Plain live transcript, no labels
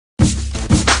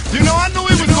You know, I knew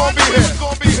he was gonna be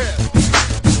here.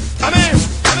 I mean,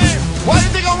 why do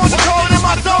you think I wanted to call it in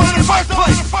my zone in the first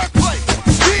place?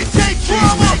 DJ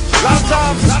Drama. A lot of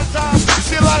times, you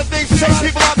see a lot of things take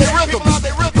people out their rhythm.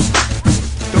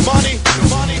 The money,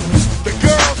 the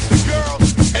girls,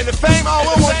 and the fame. I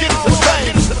don't want to get into the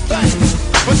fame.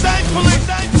 But thankfully,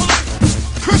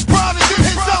 Chris Brown is in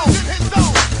his zone.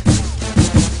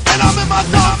 And I'm in my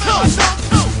zone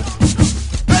too.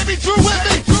 Baby Drew with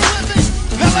me.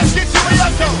 Now let's get you in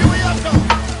your zone.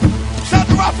 Shout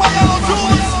to Raphael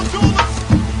Jewelers.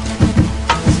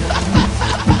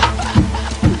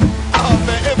 Oh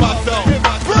man, in my zone.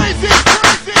 Breezy.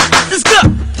 Let's go.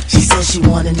 She said she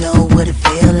wanna know what it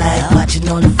feel like, watching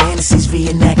all the fantasies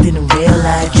reenacted in real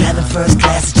life. Driving first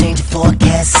class to change the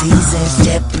forecast seasons.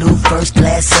 Jet blue first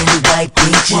class, sandy white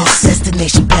beaches.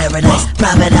 Destination paradise,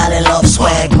 private island love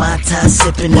swag. My time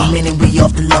sipping the minute we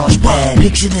off the launch pad.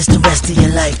 Picture this the rest of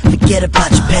your life. Forget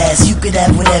about your past. You could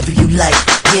have whatever you like.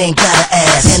 You ain't gotta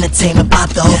ask. Entertainment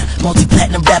popped off,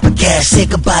 multi-platinum rapper cash. Say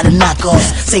goodbye to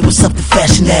knockoffs. Say what's up to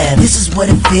fashion now. This is what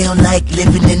it feel like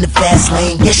living in the fast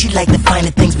lane. Yeah, she like the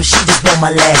finer things, but she just want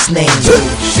my last name.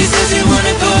 She says she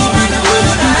wanna go around the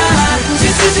world high.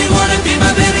 She says she wanna be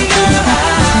my baby girl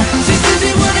high. She says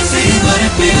she wanna see what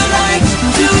it feel like